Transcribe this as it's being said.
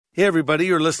Hey everybody,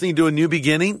 you're listening to A New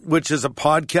Beginning, which is a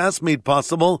podcast made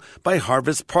possible by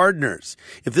Harvest Partners.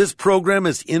 If this program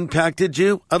has impacted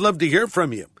you, I'd love to hear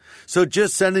from you. So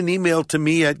just send an email to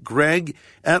me at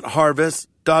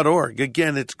greg@harvest.org.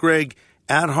 Again, it's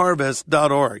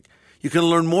greg@harvest.org. You can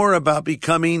learn more about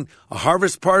becoming a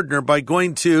Harvest Partner by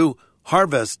going to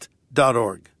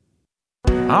harvest.org.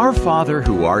 Our Father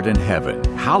who art in heaven,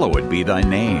 hallowed be thy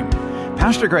name.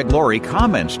 Pastor Greg Laurie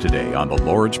comments today on the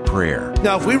Lord's Prayer.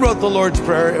 Now, if we wrote the Lord's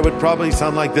Prayer, it would probably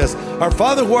sound like this. Our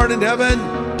Father who art in heaven,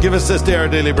 give us this day our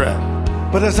daily bread.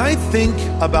 But as I think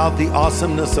about the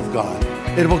awesomeness of God,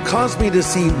 it will cause me to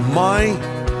see my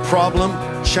problem,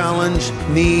 challenge,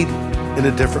 need in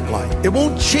a different light. It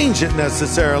won't change it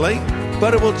necessarily,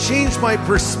 but it will change my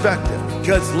perspective.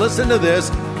 Because listen to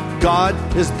this, God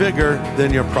is bigger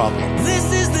than your problem.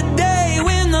 This is the day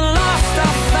when the lost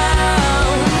are found.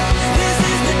 This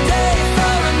is the day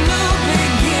for a new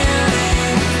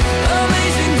beginning.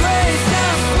 Amazing grace,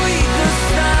 how sweet the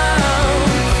sound.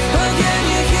 Again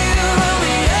you hear all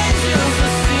the angels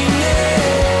are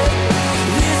singing.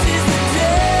 This is the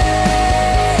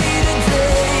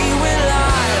day when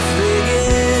life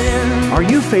begins. Are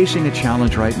you facing a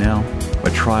challenge right now? A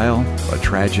trial, a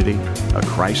tragedy, a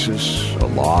crisis, a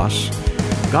loss?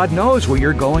 God knows what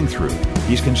you're going through.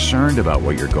 He's concerned about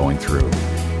what you're going through.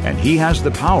 And He has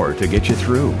the power to get you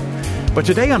through. But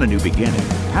today on A New Beginning,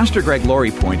 Pastor Greg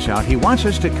Laurie points out he wants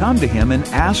us to come to Him and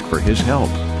ask for His help.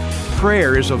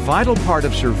 Prayer is a vital part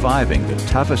of surviving the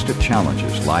toughest of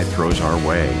challenges life throws our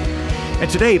way. And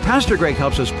today, Pastor Greg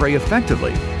helps us pray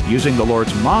effectively using the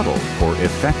Lord's model for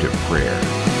effective prayer.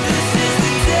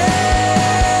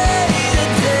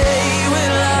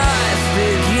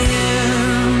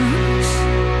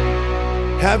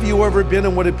 Have you ever been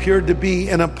in what appeared to be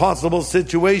an impossible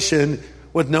situation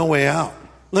with no way out?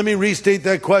 Let me restate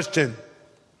that question.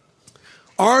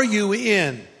 Are you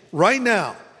in, right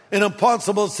now, an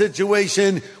impossible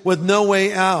situation with no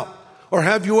way out? Or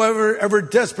have you ever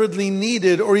desperately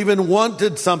needed or even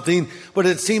wanted something, but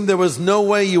it seemed there was no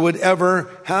way you would ever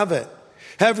have it?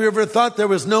 Have you ever thought there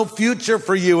was no future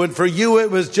for you, and for you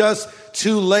it was just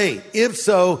too late? If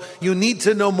so, you need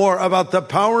to know more about the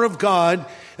power of God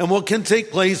and what can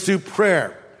take place through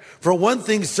prayer. For one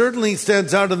thing certainly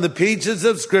stands out in the pages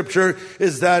of Scripture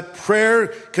is that prayer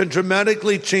can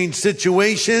dramatically change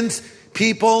situations,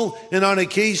 people, and on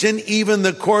occasion, even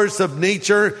the course of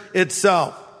nature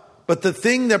itself. But the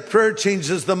thing that prayer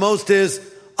changes the most is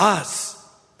us.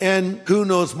 And who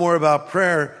knows more about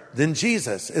prayer than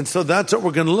Jesus? And so that's what we're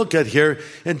going to look at here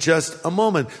in just a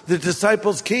moment. The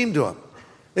disciples came to Him.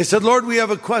 They said, Lord, we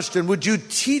have a question. Would you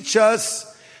teach us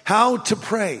how to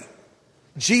pray?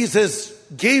 Jesus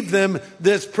gave them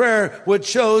this prayer, which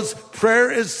shows prayer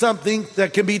is something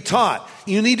that can be taught.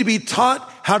 You need to be taught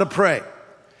how to pray.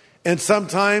 And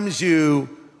sometimes you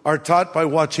are taught by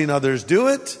watching others do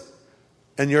it.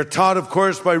 And you're taught, of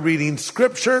course, by reading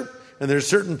Scripture. And there's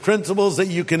certain principles that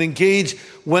you can engage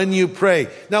when you pray.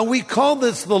 Now, we call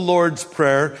this the Lord's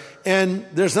Prayer, and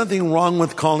there's nothing wrong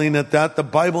with calling it that. The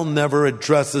Bible never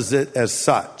addresses it as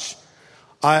such.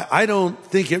 I don't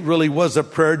think it really was a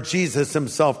prayer Jesus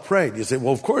Himself prayed. You say,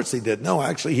 well, of course He did. No,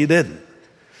 actually He didn't.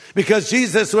 Because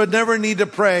Jesus would never need to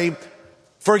pray,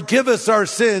 forgive us our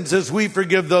sins as we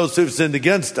forgive those who've sinned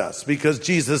against us, because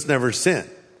Jesus never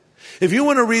sinned. If you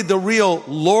want to read the real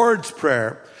Lord's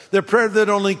Prayer, the prayer that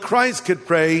only Christ could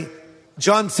pray,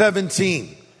 John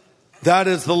 17, that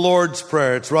is the Lord's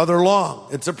Prayer. It's rather long.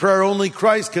 It's a prayer only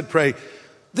Christ could pray.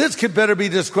 This could better be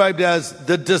described as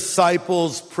the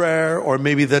disciples' prayer, or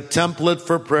maybe the template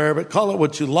for prayer, but call it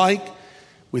what you like.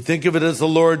 We think of it as the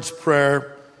Lord's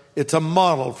Prayer. It's a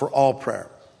model for all prayer.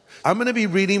 I'm going to be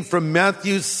reading from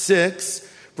Matthew 6,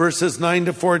 verses 9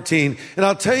 to 14. And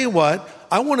I'll tell you what,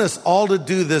 I want us all to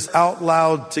do this out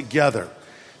loud together.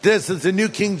 This is the New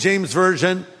King James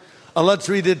Version. Let's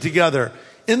read it together.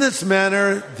 In this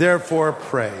manner, therefore,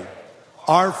 pray.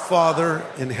 Our Father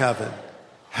in heaven,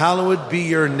 hallowed be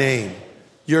your name.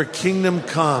 Your kingdom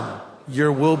come,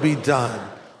 your will be done,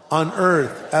 on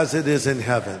earth as it is in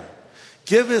heaven.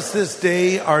 Give us this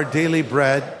day our daily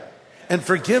bread, and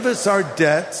forgive us our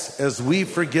debts as we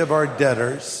forgive our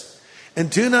debtors. And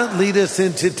do not lead us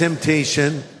into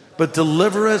temptation, but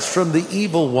deliver us from the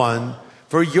evil one.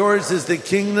 For yours is the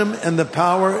kingdom and the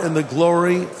power and the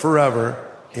glory forever.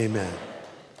 Amen.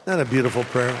 Isn't that a beautiful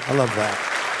prayer? I love that.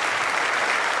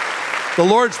 The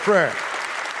Lord's Prayer.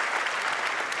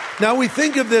 Now we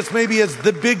think of this maybe as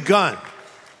the big gun.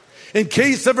 In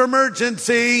case of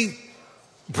emergency,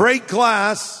 break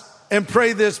glass and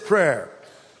pray this prayer.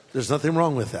 There's nothing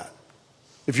wrong with that.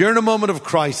 If you're in a moment of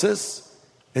crisis,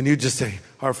 And you just say,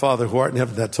 Our Father who art in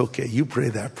heaven, that's okay. You pray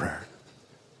that prayer.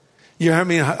 You're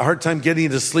having a hard time getting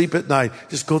to sleep at night.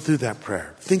 Just go through that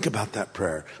prayer. Think about that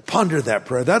prayer. Ponder that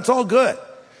prayer. That's all good.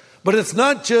 But it's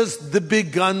not just the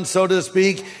big gun, so to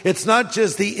speak. It's not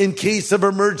just the in case of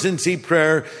emergency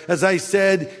prayer. As I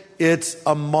said, it's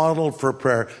a model for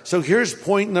prayer. So here's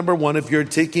point number 1. If you're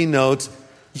taking notes,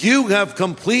 you have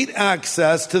complete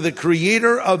access to the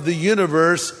creator of the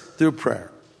universe through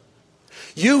prayer.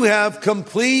 You have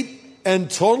complete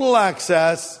and total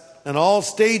access, and all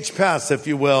stage pass, if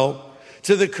you will,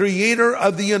 to the creator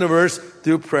of the universe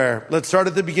through prayer. Let's start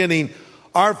at the beginning.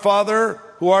 Our Father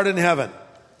who art in heaven.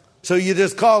 So you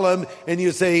just call him and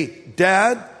you say,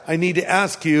 Dad, I need to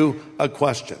ask you a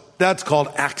question. That's called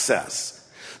access.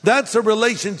 That's a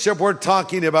relationship we're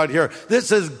talking about here.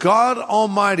 This is God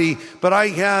Almighty, but I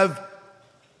have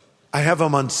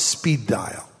him on speed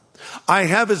dial. I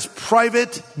have his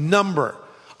private number.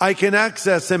 I can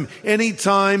access him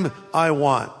anytime I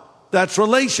want. That's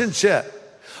relationship.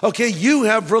 Okay, you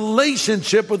have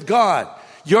relationship with God.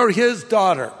 You're his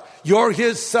daughter. You're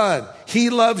his son. He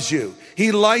loves you.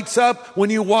 He lights up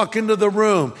when you walk into the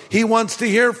room. He wants to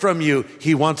hear from you.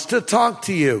 He wants to talk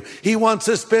to you. He wants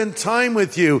to spend time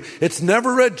with you. It's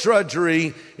never a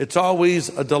drudgery. It's always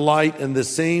a delight, and the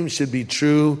same should be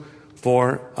true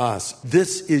for us.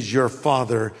 This is your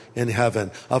Father in heaven,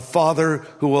 a Father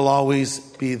who will always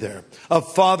be there, a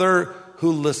Father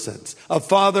who listens, a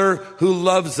Father who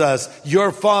loves us,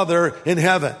 your Father in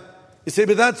heaven. You say,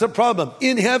 but that's a problem.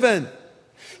 In heaven.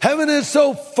 Heaven is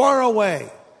so far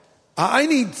away. I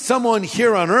need someone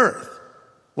here on earth.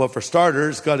 Well, for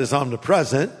starters, God is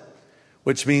omnipresent,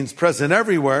 which means present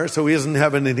everywhere, so he isn't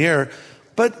heaven in here.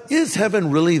 But is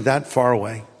heaven really that far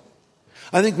away?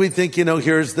 I think we think,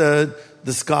 here's the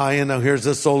sky, and now here's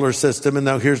the solar system, and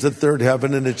now here's the third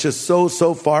heaven, and it's just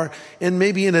so far. And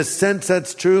maybe in a sense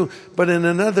that's true, but in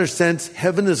another sense,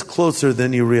 heaven is closer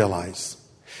than you realize.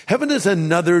 Heaven is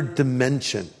another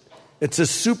dimension. It's a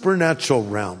supernatural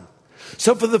realm.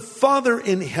 So for the Father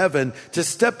in heaven to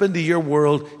step into your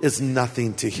world is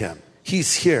nothing to him.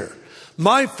 He's here.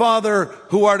 My Father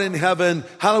who art in heaven,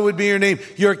 hallowed be your name.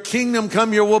 Your kingdom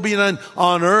come, your will be done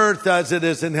on earth as it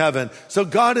is in heaven. So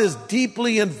God is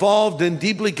deeply involved and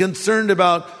deeply concerned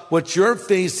about what you're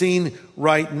facing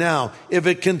right now. If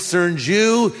it concerns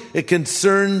you, it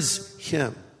concerns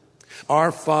him.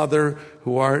 Our Father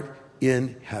who art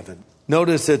in heaven.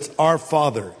 Notice it's our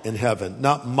Father in heaven,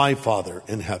 not my Father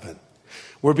in heaven.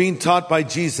 We're being taught by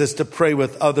Jesus to pray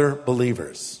with other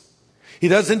believers. He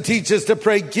doesn't teach us to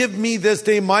pray, give me this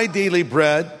day my daily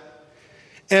bread.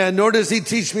 And nor does he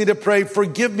teach me to pray,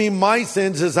 forgive me my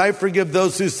sins as I forgive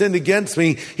those who sinned against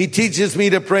me. He teaches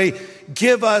me to pray,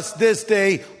 give us this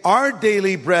day our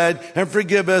daily bread and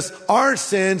forgive us our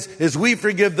sins as we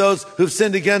forgive those who've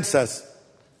sinned against us.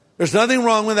 There's nothing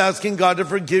wrong with asking God to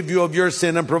forgive you of your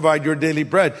sin and provide your daily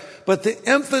bread. But the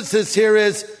emphasis here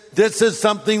is this is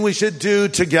something we should do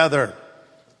together.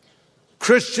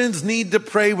 Christians need to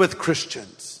pray with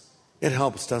Christians. It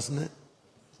helps, doesn't it?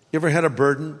 You ever had a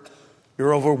burden?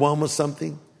 You're overwhelmed with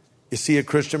something? You see a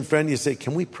Christian friend, you say,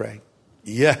 can we pray?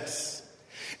 Yes.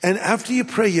 And after you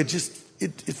pray, it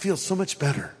feels so much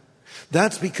better.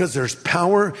 That's because there's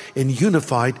power in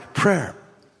unified prayer.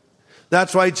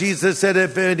 That's why Jesus said,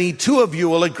 if any two of you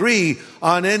will agree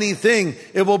on anything,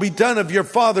 it will be done of your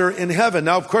Father in heaven.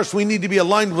 Now, of course, we need to be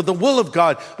aligned with the will of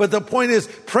God. But the point is,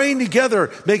 praying together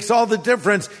makes all the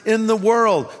difference in the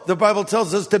world. The Bible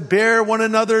tells us to bear one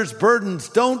another's burdens.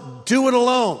 Don't do it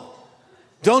alone.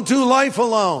 Don't do life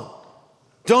alone.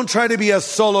 Don't try to be a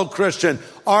solo Christian.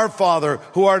 Our Father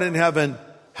who art in heaven,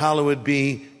 hallowed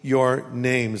be your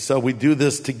name. So we do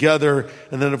this together.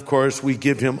 And then, of course, we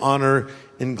give him honor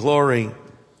in glory.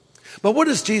 But what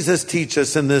does Jesus teach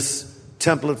us in this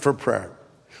template for prayer?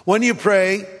 When you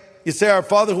pray, you say, our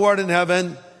Father who art in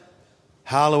heaven,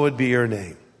 hallowed be your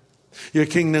name. Your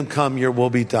kingdom come, your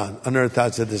will be done on earth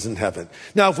as it is in heaven.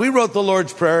 Now, if we wrote the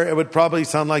Lord's Prayer, it would probably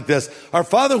sound like this. Our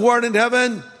Father who art in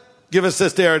heaven, give us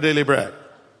this day our daily bread.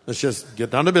 Let's just get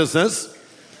down to business.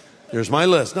 Here's my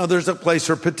list. Now, there's a place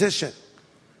for petition.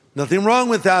 Nothing wrong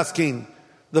with asking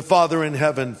the Father in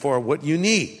heaven for what you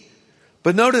need.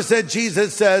 But notice that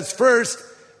Jesus says, first,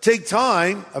 take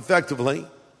time, effectively,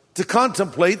 to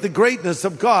contemplate the greatness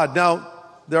of God. Now,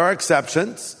 there are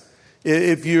exceptions.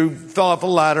 If you fell off a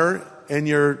ladder and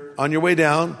you're on your way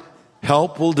down,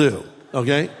 help will do,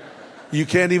 okay? You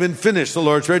can't even finish the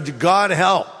Lord's Prayer. God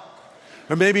help.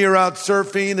 Or maybe you're out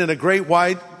surfing and a great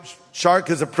white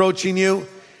shark is approaching you,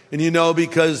 and you know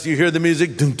because you hear the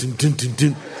music, dun, dun, dun, dun,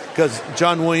 dun. because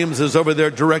John Williams is over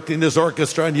there directing this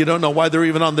orchestra, and you don't know why they're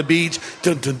even on the beach.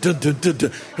 Dun, dun, dun, dun, dun,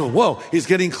 dun. Whoa, he's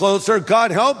getting closer.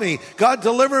 God help me. God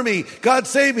deliver me. God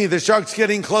save me. The shark's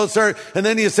getting closer. And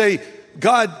then you say,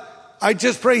 God, I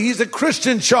just pray he's a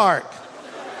Christian shark.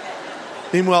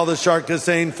 Meanwhile, the shark is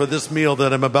saying, for this meal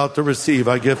that I'm about to receive,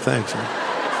 I give thanks.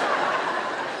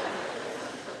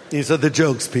 These are the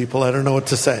jokes, people. I don't know what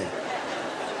to say.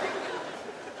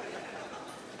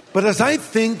 But as I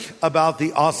think about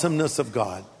the awesomeness of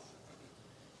God,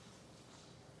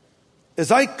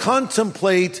 as I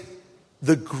contemplate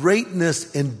the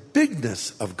greatness and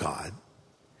bigness of God,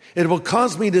 it will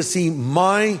cause me to see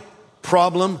my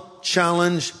problem,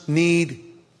 challenge, need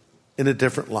in a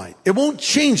different light. It won't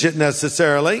change it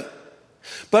necessarily,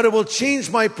 but it will change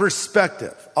my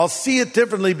perspective. I'll see it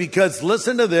differently because,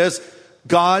 listen to this,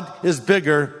 God is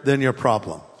bigger than your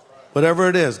problem. Whatever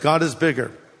it is, God is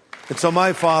bigger. And so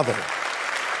my Father,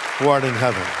 who art in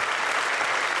heaven,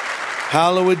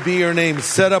 hallowed be your name.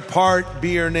 Set apart be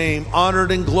your name. Honored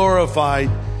and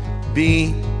glorified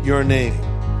be your name.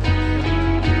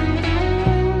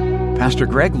 Pastor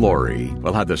Greg Laurie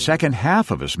will have the second half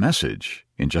of his message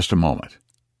in just a moment.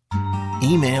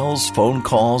 Emails, phone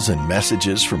calls, and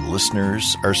messages from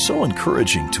listeners are so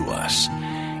encouraging to us,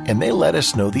 and they let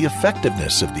us know the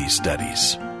effectiveness of these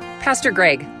studies. Pastor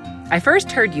Greg, I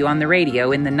first heard you on the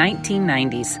radio in the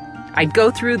 1990s. I'd go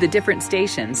through the different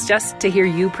stations just to hear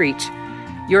you preach.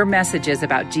 Your messages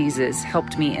about Jesus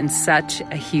helped me in such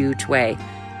a huge way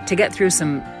to get through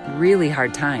some really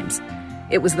hard times.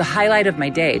 It was the highlight of my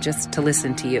day just to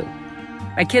listen to you.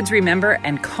 My kids remember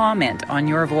and comment on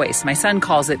your voice. My son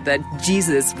calls it the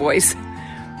Jesus voice.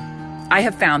 I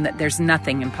have found that there's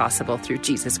nothing impossible through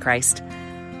Jesus Christ.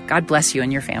 God bless you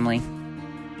and your family.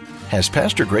 Has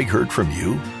Pastor Greg heard from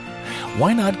you?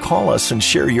 Why not call us and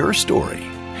share your story?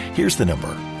 Here's the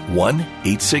number,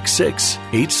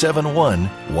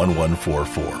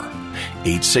 1-866-871-1144.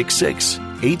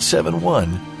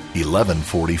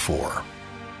 866-871-1144.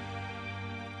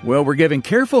 Well, we're giving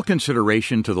careful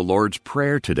consideration to the Lord's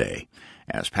Prayer today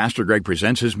as Pastor Greg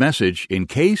presents his message in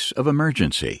case of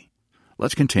emergency.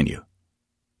 Let's continue.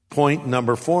 Point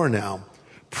number 4 now.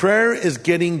 Prayer is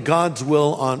getting God's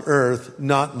will on earth,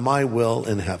 not my will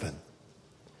in heaven.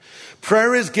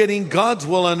 Prayer is getting God's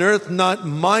will on earth, not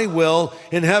my will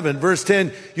in heaven. Verse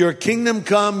 10, your kingdom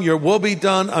come, your will be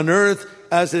done on earth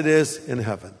as it is in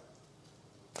heaven.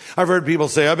 I've heard people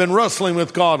say, I've been wrestling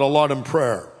with God a lot in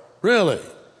prayer. Really?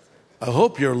 I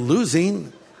hope you're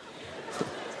losing.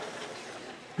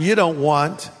 You don't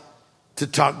want to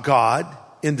talk God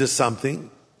into something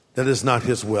that is not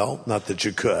his will. Not that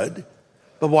you could,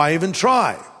 but why even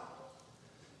try?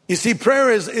 You see, prayer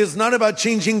is not about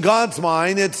changing God's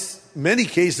mind. It's many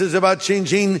cases about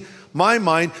changing my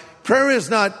mind. Prayer is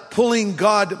not pulling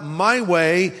God my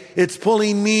way. It's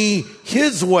pulling me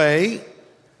his way.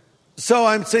 So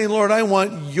I'm saying, Lord, I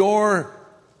want your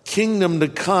kingdom to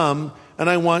come, and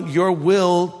I want your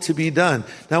will to be done.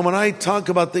 Now, when I talk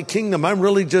about the kingdom, I'm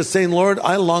really just saying, Lord,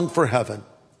 I long for heaven.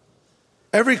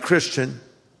 Every Christian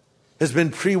has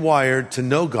been pre-wired to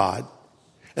know God,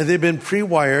 and they've been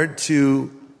pre-wired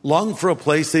to long for a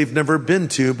place they've never been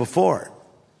to before.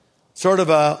 Sort of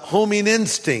a homing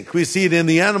instinct. We see it in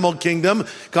the animal kingdom.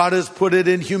 God has put it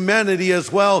in humanity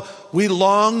as well. We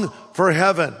long for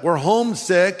heaven. We're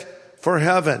homesick for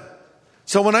heaven.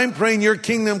 So when I'm praying, your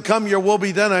kingdom come, your will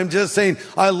be done, I'm just saying,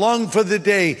 I long for the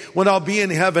day when I'll be in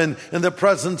heaven in the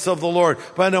presence of the Lord.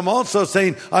 But I'm also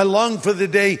saying, I long for the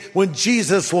day when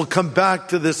Jesus will come back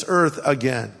to this earth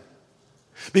again.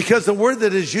 Because the word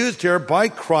that is used here by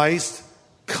Christ,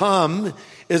 come,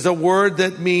 is a word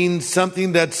that means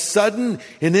something that's sudden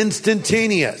and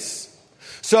instantaneous.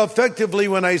 So effectively,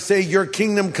 when I say, your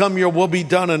kingdom come, your will be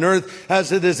done on earth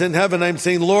as it is in heaven, I'm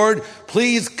saying, Lord,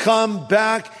 please come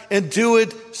back and do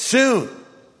it soon.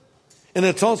 And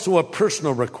it's also a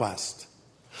personal request.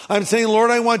 I'm saying, Lord,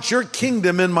 I want your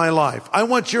kingdom in my life. I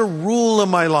want your rule in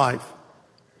my life.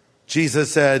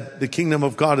 Jesus said, the kingdom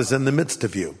of God is in the midst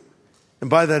of you. And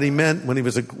by that he meant, when he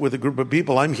was with a group of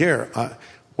people, I'm here.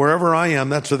 Wherever I am,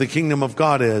 that's where the kingdom of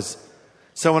God is.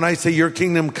 So when I say, your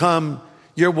kingdom come,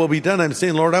 your will be done, I'm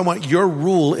saying, Lord, I want your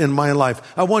rule in my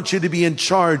life. I want you to be in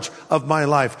charge of my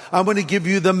life. I want to give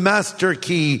you the master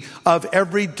key of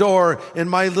every door in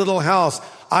my little house.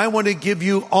 I want to give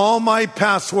you all my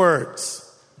passwords.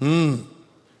 You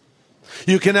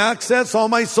can access all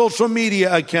my social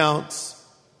media accounts.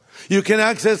 You can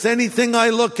access anything I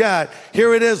look at.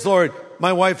 Here it is, Lord.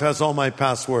 My wife has all my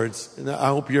passwords. And I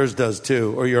hope yours does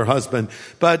too, or your husband.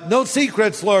 But no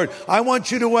secrets, Lord. I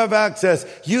want you to have access.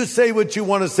 You say what you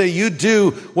want to say. You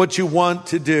do what you want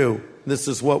to do. This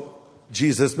is what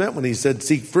Jesus meant when he said,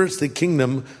 seek first the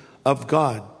kingdom of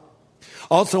God.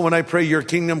 Also, when I pray, your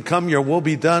kingdom come, your will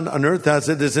be done on earth as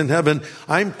it is in heaven,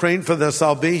 I'm praying for the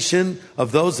salvation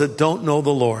of those that don't know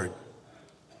the Lord.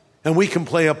 And we can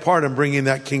play a part in bringing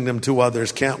that kingdom to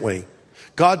others, can't we?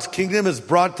 God's kingdom is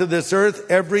brought to this earth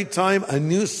every time a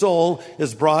new soul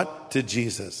is brought to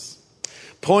Jesus.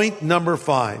 Point number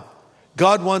 5.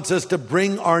 God wants us to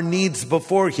bring our needs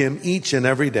before him each and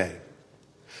every day.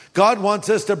 God wants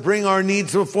us to bring our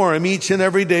needs before him each and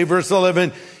every day. Verse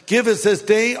 11, give us this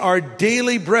day our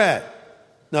daily bread.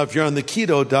 Now, if you're on the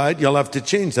keto diet, you'll have to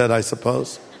change that, I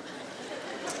suppose.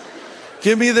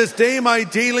 Give me this day my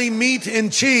daily meat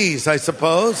and cheese, I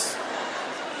suppose.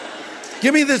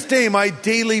 Give me this day my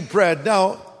daily bread.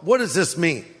 Now, what does this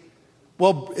mean?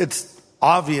 Well, it's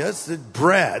obvious that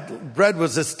bread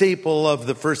was a staple of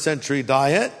the first century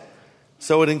diet.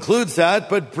 So it includes that,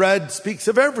 but bread speaks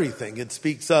of everything. It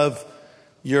speaks of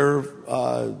your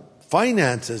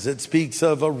finances. It speaks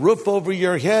of a roof over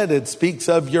your head. It speaks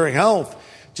of your health.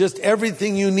 Just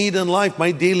everything you need in life,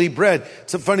 my daily bread.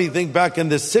 It's a funny thing, back in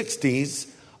the 60s,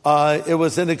 it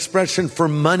was an expression for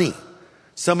money.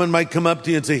 Someone might come up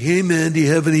to you and say, hey man, do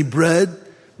you have any bread?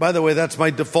 By the way, that's my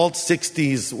default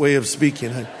 60s way of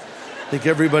speaking. I think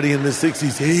everybody in the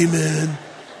 60s, hey man,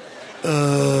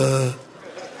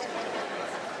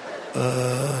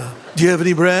 do you have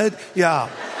any bread? Yeah.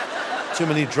 Too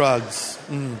many drugs.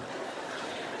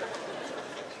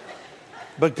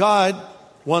 But God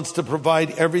wants to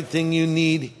provide everything you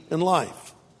need in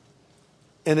life.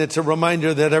 And it's a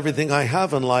reminder that everything I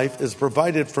have in life is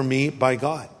provided for me by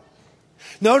God.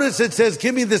 Notice it says,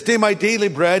 give me this day my daily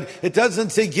bread. It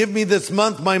doesn't say, give me this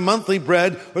month my monthly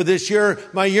bread, or this year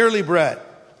my yearly bread.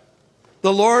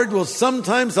 The Lord will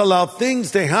sometimes allow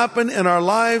things to happen in our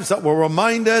lives that will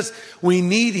remind us we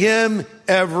need him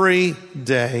every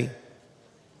day.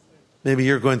 Maybe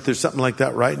you're going through something like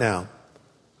that right now.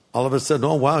 All of a sudden,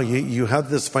 oh wow, you have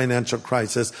this financial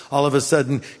crisis. All of a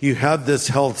sudden, you have this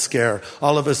health scare.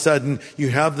 All of a sudden, you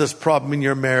have this problem in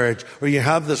your marriage, or you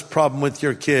have this problem with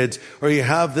your kids, or you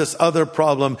have this other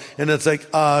problem. And it's like,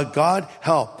 God,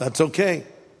 help. That's okay.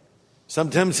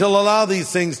 Sometimes he'll allow these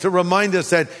things to remind us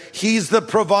that he's the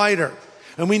provider.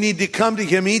 And we need to come to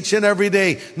him each and every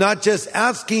day, not just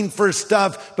asking for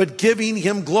stuff, but giving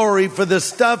him glory for the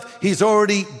stuff he's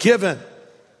already given.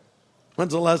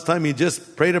 When's the last time you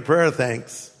just prayed a prayer of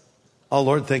thanks? Oh,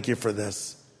 Lord, thank you for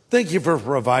this. Thank you for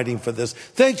providing for this.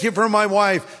 Thank you for my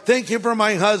wife. Thank you for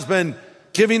my husband.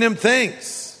 Giving him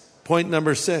thanks. Point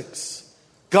number 6.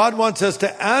 God wants us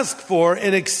to ask for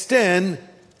and extend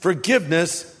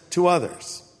forgiveness to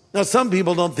others. Now, some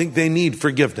people don't think they need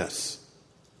forgiveness.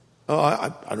 Oh,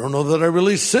 I don't know that I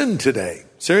really sinned today.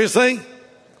 Seriously?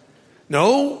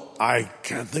 No, I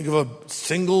can't think of a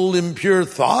single impure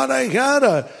thought I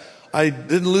had. I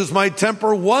didn't lose my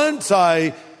temper once.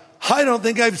 I don't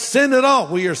think I've sinned at all.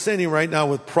 Well, you're sinning right now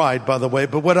with pride, by the way,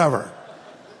 but whatever.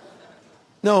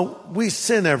 No, we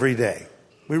sin every day.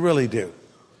 We really do.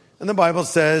 And the Bible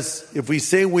says, if we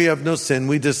say we have no sin,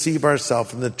 we deceive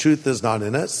ourselves and the truth is not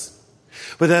in us.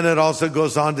 But then it also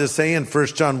goes on to say in 1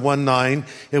 John 1:9,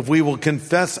 if we will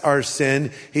confess our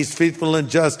sin, he's faithful and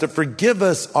just to forgive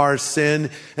us our sin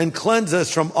and cleanse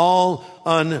us from all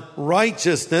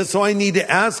unrighteousness. So I need to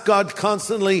ask God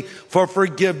constantly for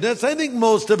forgiveness. I think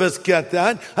most of us get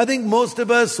that. I think most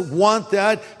of us want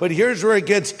that. But here's where it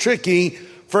gets tricky.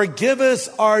 Forgive us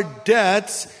our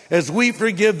debts as we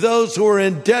forgive those who are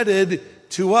indebted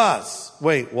to us.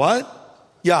 Wait, what?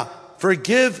 Yeah,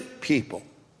 forgive people.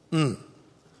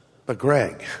 But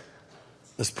Greg,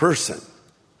 this person,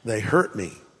 they hurt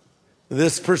me.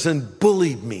 This person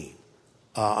bullied me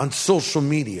on social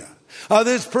media.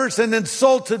 This person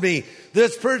insulted me.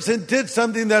 This person did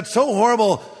something that's so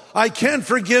horrible, I can't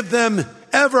forgive them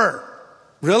ever.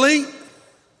 Really?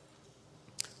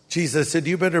 Jesus said,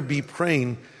 you better be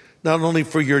praying not only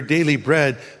for your daily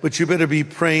bread, but you better be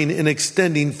praying and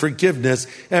extending forgiveness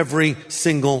every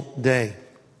single day.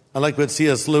 I like what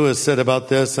C.S. Lewis said about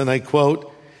this, and I quote,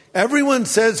 everyone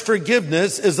says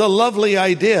forgiveness is a lovely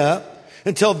idea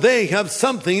until they have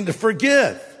something to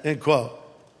forgive, end quote.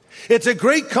 It's a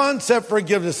great concept,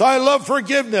 forgiveness. I love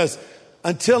forgiveness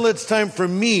until it's time for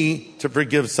me to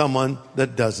forgive someone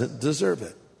that doesn't deserve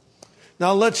it.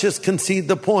 Now let's just concede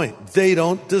the point. They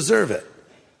don't deserve it.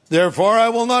 Therefore, I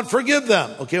will not forgive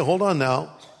them. Okay, hold on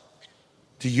now.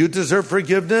 Do you deserve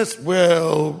forgiveness?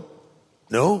 Well,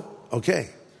 no. Okay.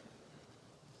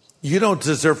 You don't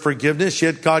deserve forgiveness,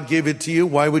 yet God gave it to you.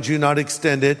 Why would you not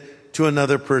extend it to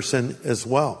another person as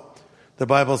well? The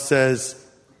Bible says,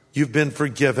 you've been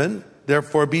forgiven,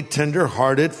 therefore be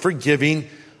tender-hearted, forgiving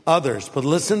others. But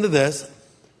listen to this.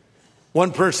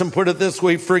 One person put it this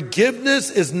way: forgiveness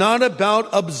is not about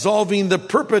absolving the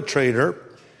perpetrator.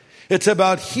 It's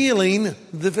about healing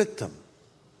the victim.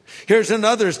 Here's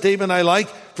another statement I like.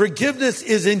 Forgiveness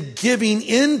isn't giving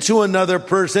in to another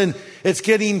person. It's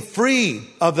getting free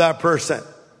of that person.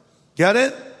 Get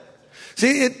it?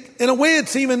 See, in a way,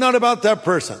 it's even not about that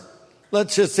person.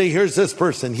 Let's just say, here's this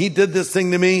person. He did this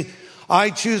thing to me. I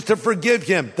choose to forgive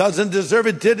him. Doesn't deserve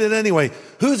it, did it anyway.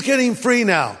 Who's getting free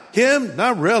now? Him?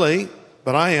 Not really,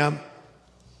 but I am.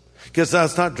 Because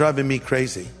that's not driving me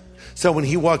crazy. So when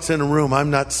he walks in a room, I'm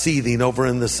not seething over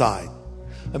in the side.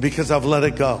 Because I've let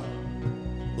it go.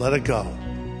 Let it go.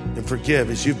 And forgive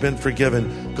as you've been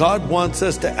forgiven. God wants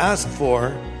us to ask for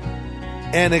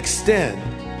and extend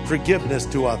forgiveness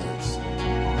to others.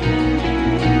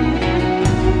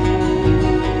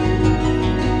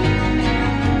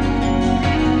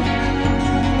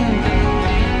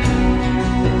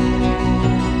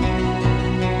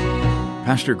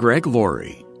 Pastor Greg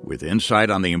Laurie with insight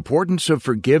on the importance of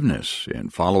forgiveness in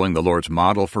following the Lord's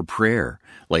model for prayer,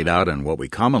 laid out in what we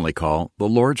commonly call the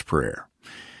Lord's Prayer.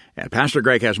 And Pastor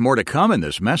Greg has more to come in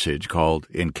this message called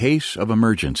In Case of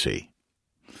Emergency.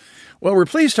 Well, we're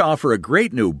pleased to offer a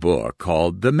great new book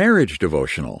called The Marriage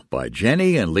Devotional by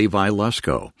Jenny and Levi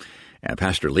Lusko. And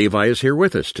Pastor Levi is here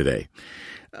with us today.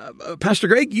 Pastor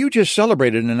Greg, you just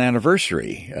celebrated an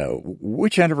anniversary.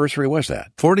 Which anniversary was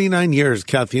that? 49 years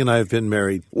Kathy and I have been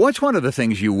married. What's one of the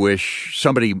things you wish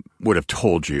somebody would have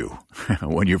told you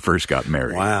when you first got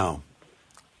married? Wow.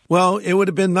 Well, it would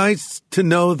have been nice to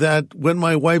know that when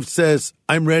my wife says,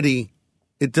 I'm ready,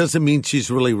 it doesn't mean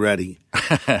she's really ready.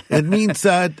 It means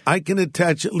that I can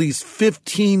attach at least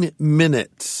 15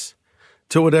 minutes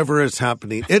to whatever is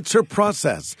happening. It's her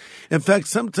process. In fact,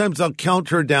 sometimes I'll count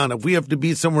her down. If we have to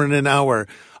be somewhere in an hour,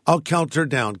 I'll count her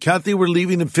down. Kathy, we're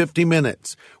leaving in 50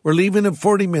 minutes. We're leaving in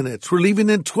 40 minutes. We're leaving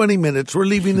in 20 minutes. We're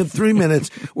leaving in 3 minutes.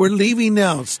 We're leaving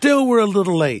now. Still, we're a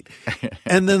little late.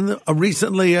 And then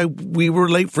recently we were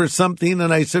late for something,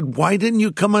 and I said, why didn't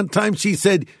you come on time? She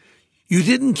said, you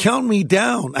didn't count me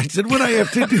down. I said, would I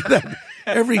have to do that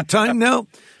every time now?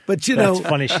 But you know, that's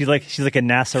funny. She's like a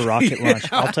NASA rocket launch.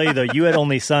 I'll tell you though, you had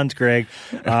only sons, Greg.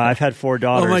 I've had 4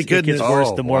 daughters. Oh my goodness! It gets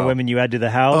worse the more women you add to the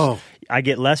house. Oh. I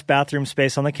get less bathroom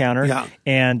space on the counter,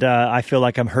 and I feel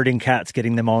like I'm herding cats,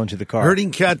 getting them all into the car.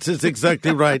 Herding cats is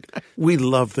exactly right. We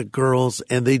love the girls,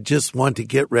 and they just want to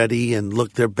get ready and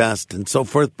look their best and so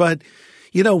forth. But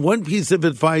you know, one piece of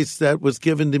advice that was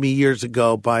given to me years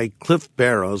ago by Cliff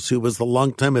Barrows, who was the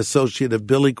longtime associate of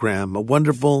Billy Graham, a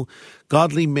wonderful,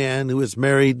 godly man who was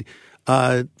married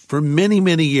for many,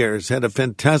 many years, had a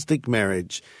fantastic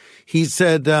marriage. He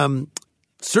said,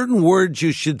 certain words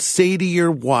you should say to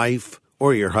your wife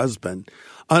or your husband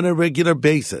on a regular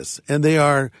basis, and they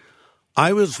are,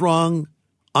 I was wrong,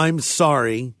 I'm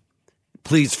sorry,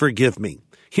 please forgive me.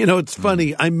 You know, it's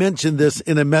funny, I mentioned this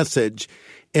in a message,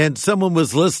 and someone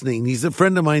was listening. He's a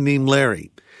friend of mine named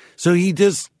Larry. So he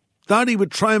just thought he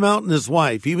would try him out on his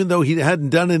wife, even though he hadn't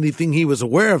done anything he was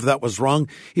aware of that was wrong.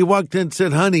 He walked in and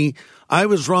said, honey, I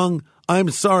was wrong.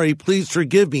 I'm sorry. Please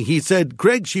forgive me. He said,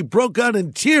 Greg, she broke out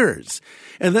in tears.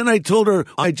 And then I told her,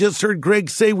 I just heard Greg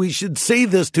say we should say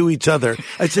this to each other.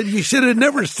 I said, you should have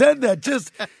never said that.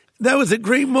 That was a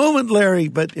great moment, Larry.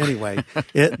 But anyway,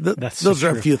 those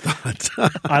are a few thoughts.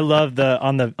 I love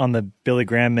on the Billy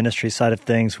Graham ministry side of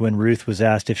things, when Ruth was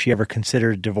asked if she ever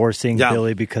considered divorcing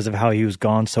Billy because of how he was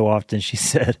gone so often, she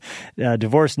said,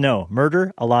 divorce, no.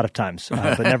 Murder, a lot of times,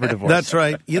 but never divorce. That's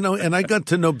right. You know, and I got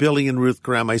to know Billy and Ruth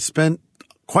Graham. I spent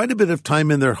quite a bit of time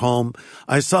in their home.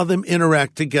 I saw them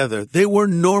interact together. They were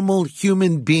normal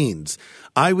human beings.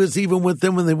 I was even with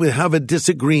them when they would have a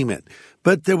disagreement.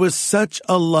 But there was such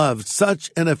a love, such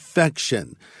an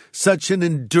affection, such an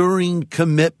enduring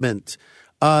commitment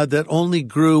that only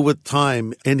grew with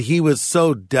time. And he was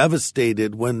so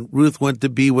devastated when Ruth went to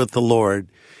be with the Lord.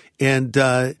 And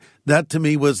that to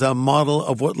me was a model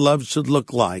of what love should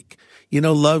look like. You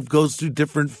know, love goes through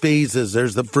different phases.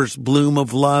 There's the first bloom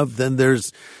of love, then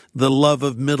there's the love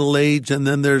of middle age, and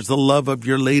then there's the love of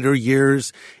your later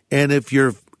years. And if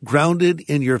you're grounded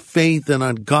in your faith and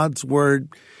on God's word,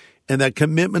 and that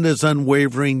commitment is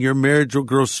unwavering, your marriage will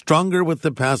grow stronger with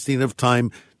the passing of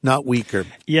time, not weaker.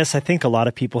 Yes, I think a lot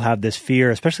of people have this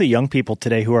fear, especially young people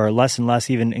today who are less and less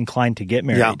even inclined to get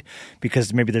married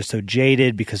because maybe they're so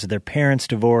jaded because of their parents'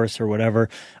 divorce or whatever.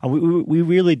 We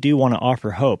really do want to offer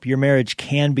hope. Your marriage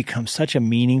can become such a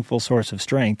meaningful source of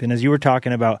strength. And as you were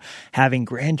talking about having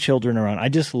grandchildren around, I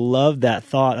just love that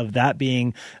thought of that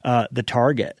being the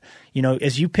target.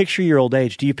 as you picture your old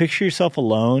age, do you picture yourself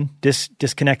alone,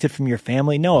 disconnected from your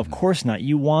family? No, of course not.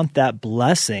 You want that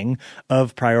blessing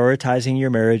of prioritizing your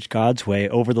marriage God's way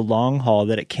over the long haul,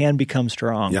 that it can become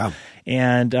strong. Yeah.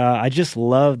 And I just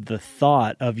love the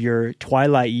thought of your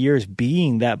twilight years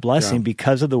being that blessing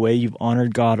because of the way you've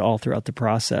honored God all throughout the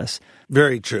process.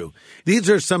 Very true. These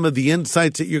are some of the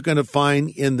insights that you're going to find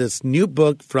in this new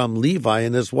book from Levi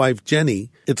and his wife,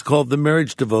 Jenny. It's called The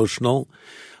Marriage Devotional.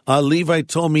 Levi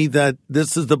told me that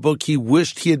this is the book he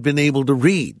wished he had been able to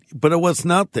read, but it was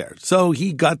not there. So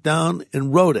he got down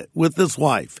and wrote it with his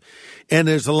wife. And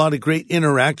there's a lot of great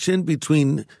interaction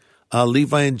between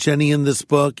Levi and Jenny in this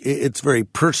book. It's very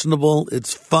personable.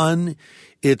 It's fun.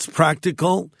 It's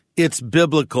practical. It's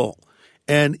biblical.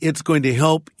 And it's going to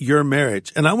help your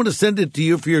marriage. And I want to send it to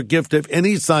you for your gift of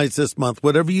any size this month.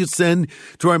 Whatever you send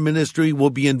to our ministry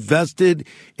will be invested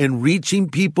in reaching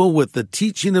people with the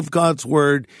teaching of God's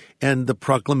word and the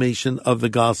proclamation of the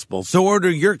gospel. So order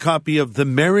your copy of The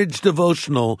Marriage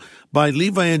Devotional by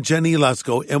Levi and Jenny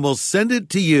Lesko, and we'll send it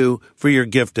to you for your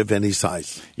gift of any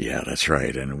size. Yeah, that's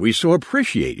right. And we so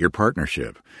appreciate your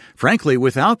partnership. Frankly,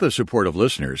 without the support of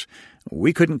listeners,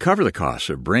 we couldn't cover the costs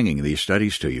of bringing these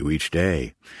studies to you each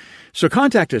day. So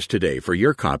contact us today for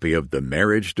your copy of The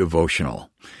Marriage Devotional.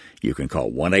 You can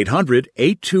call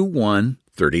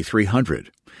 1-800-821-3300.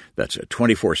 That's a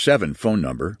 24/7 phone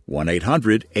number,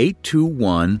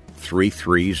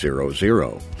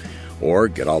 1-800-821-3300. Or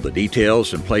get all the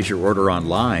details and place your order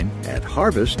online at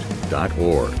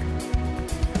harvest.org.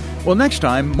 Well, next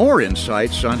time, more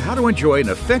insights on how to enjoy an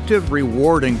effective,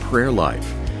 rewarding prayer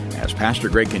life as Pastor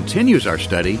Greg continues our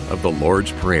study of the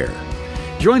Lord's Prayer.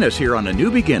 Join us here on A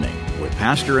New Beginning with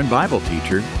pastor and Bible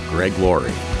teacher Greg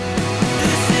Laurie.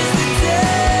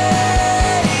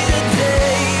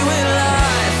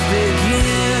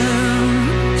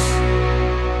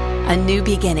 A New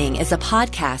Beginning is a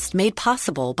podcast made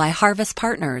possible by Harvest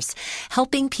Partners,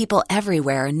 helping people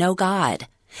everywhere know God.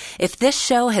 If this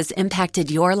show has impacted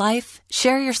your life,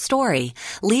 share your story,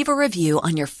 leave a review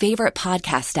on your favorite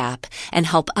podcast app, and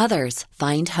help others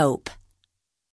find hope.